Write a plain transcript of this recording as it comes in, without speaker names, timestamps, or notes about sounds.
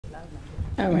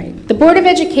All right. The Board of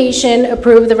Education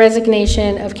approved the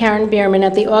resignation of Karen Bierman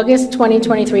at the August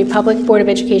 2023 Public Board of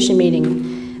Education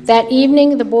meeting. That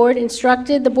evening, the board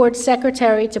instructed the board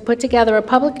secretary to put together a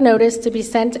public notice to be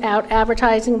sent out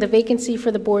advertising the vacancy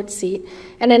for the board seat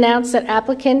and announce that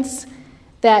applicants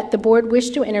that the board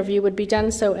wished to interview would be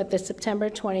done so at the September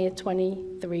 20th,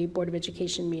 23 Board of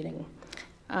Education meeting.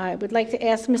 I would like to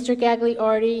ask Mr.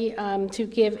 Gagliardi to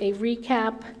give a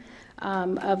recap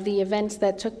of the events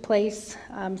that took place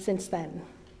since then.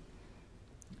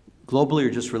 Globally or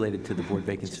just related to the board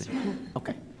vacancy?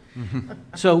 Okay.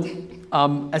 So,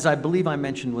 as I believe I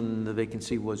mentioned when the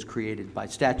vacancy was created, by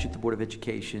statute, the Board of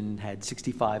Education had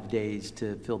 65 days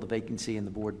to fill the vacancy, and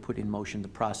the board put in motion the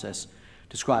process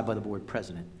described by the board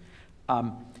president.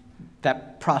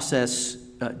 That process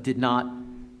did not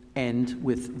end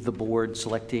with the board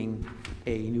selecting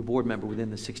a new board member within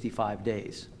the 65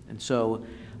 days. And so,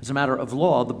 as a matter of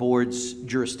law, the board's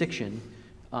jurisdiction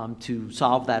to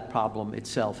solve that problem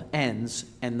itself ends,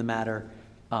 and the matter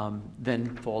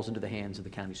then falls into the hands of the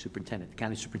county superintendent. The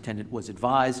county superintendent was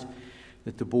advised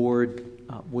that the board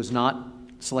was not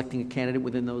selecting a candidate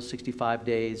within those 65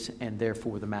 days, and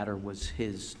therefore the matter was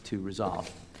his to resolve.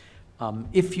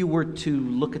 If you were to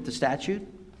look at the statute,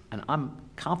 and I'm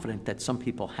confident that some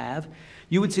people have,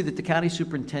 you would see that the county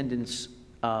superintendent's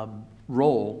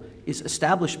role is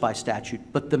established by statute,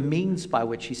 but the means by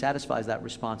which he satisfies that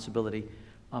responsibility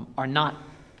are not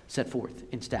set forth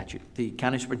in statute. The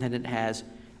county superintendent has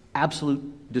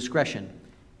absolute discretion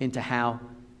into how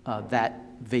that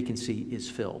vacancy is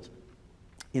filled.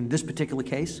 In this particular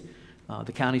case,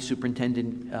 the county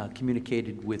superintendent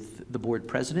communicated with the board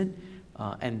president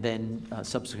and then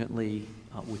subsequently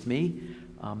with me,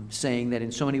 saying that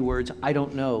in so many words, I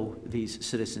don't know these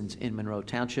citizens in Monroe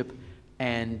Township,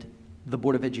 and the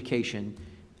Board of Education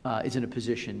is in a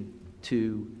position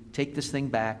to take this thing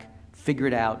back, figure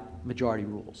it out, majority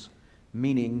rules,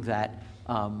 meaning that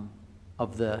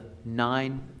of the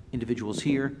 9 individuals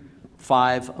here,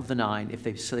 5 of the 9,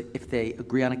 if they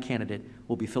agree on a candidate,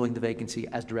 will be filling the vacancy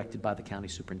as directed by the county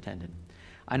superintendent.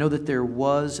 I know that there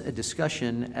was a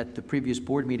discussion at the previous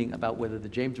board meeting about whether the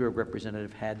Jamesburg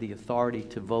representative had the authority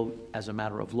to vote as a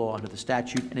matter of law under the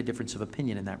statute, and a difference of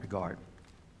opinion in that regard.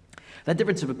 That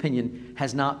difference of opinion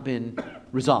has not been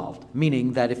resolved,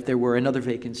 meaning that if there were another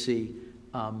vacancy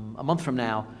a month from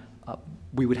now,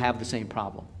 we would have the same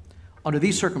problem. Under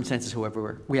these circumstances,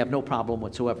 however, we have no problem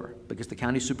whatsoever, because the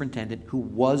county superintendent, who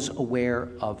was aware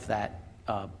of that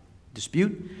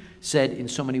dispute, said in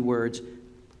so many words,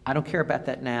 I don't care about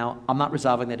that now. I'm not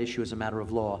resolving that issue as a matter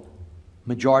of law.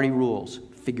 Majority rules,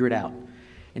 figure it out.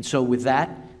 And so with that,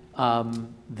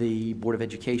 the Board of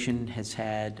Education has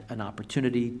had an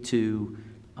opportunity to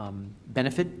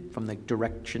benefit from the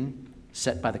direction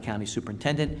set by the county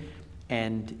superintendent,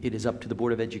 and it is up to the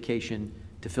Board of Education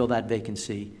to fill that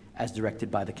vacancy as directed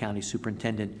by the county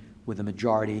superintendent, with a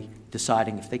majority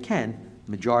deciding, if they can,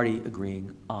 majority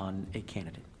agreeing on a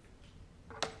candidate.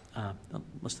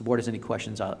 Unless the board has any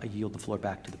questions, I yield the floor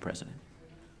back to the president.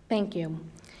 Thank you.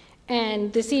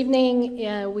 And this evening,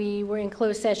 we were in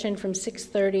closed session from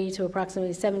 6:30 to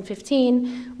approximately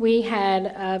 7:15. We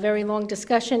had a very long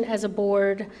discussion as a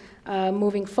board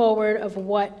moving forward of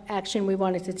what action we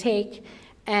wanted to take.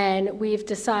 And we've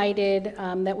decided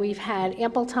that we've had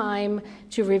ample time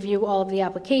to review all of the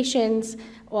applications,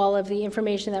 all of the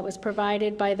information that was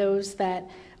provided by those that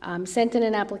sent in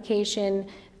an application.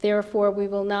 Therefore, we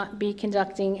will not be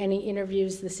conducting any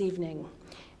interviews this evening.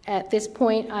 At this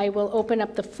point, I will open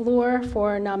up the floor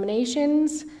for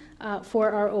nominations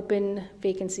for our open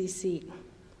vacancy seat.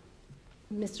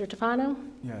 Mr. Tufano?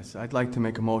 Yes, I'd like to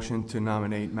make a motion to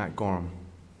nominate Matt Gorham.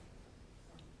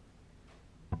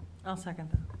 I'll second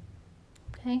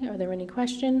that. Okay, are there any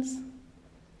questions?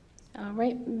 All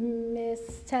right,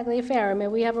 Ms. Tagliaferra, may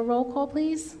we have a roll call,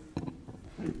 please?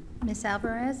 Ms.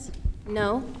 Alvarez?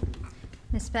 No.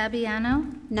 Ms. Fabiano?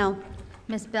 No.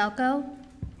 Ms. Belko?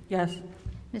 Yes.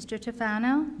 Mr.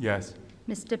 Tufano? Yes.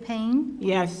 Mr. Payne?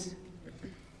 Yes.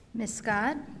 Ms.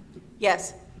 Scott?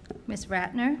 Yes. Ms.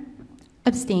 Ratner?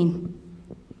 Abstain.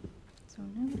 So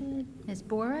noted. Ms.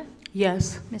 Bora?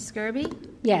 Yes. Ms. Skirby?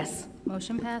 Yes.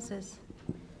 Motion passes.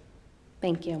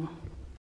 Thank you.